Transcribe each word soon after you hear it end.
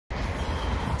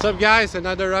What's up, guys?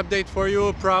 Another update for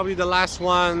you, probably the last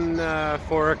one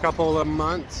for a couple of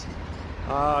months.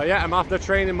 Yeah, I'm off the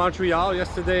train in Montreal.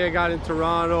 Yesterday I got in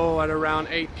Toronto at around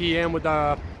 8 p.m. with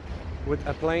a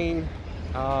plane.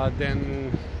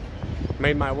 Then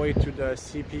made my way to the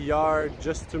CPR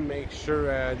just to make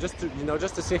sure, just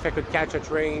to see if I could catch a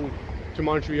train to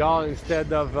Montreal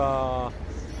instead of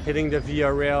hitting the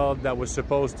Via Rail that was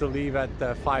supposed to leave at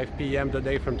 5 p.m.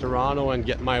 today from Toronto and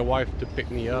get my wife to pick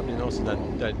me up, so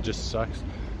that just sucks.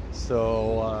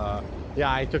 So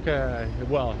yeah, I took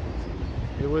well,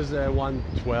 it was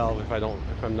 1:12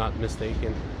 if I'm not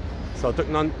mistaken. So I took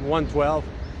 1:12,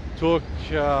 took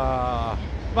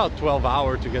about 12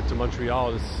 hours to get to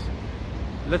Montreal.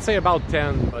 Let's say about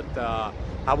 10, but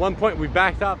at one point we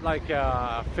backed up like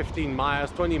 15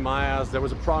 miles, 20 miles. There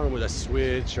was a problem with a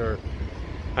switch, or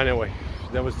anyway,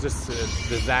 that was just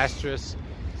disastrous.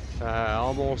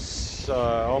 Almost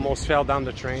fell down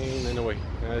the train. Anyway,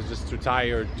 I was just too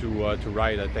tired to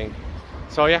ride, I think.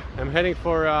 So yeah, I'm heading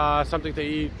for something to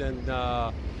eat, and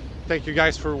thank you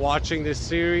guys for watching this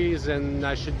series. And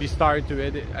I should start to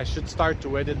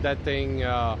edit that thing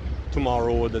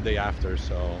tomorrow or the day after.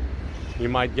 So you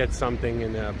might get something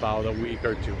in about a week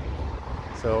or two.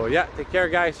 So yeah, take care,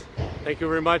 guys. Thank you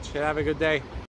very much and have a good day.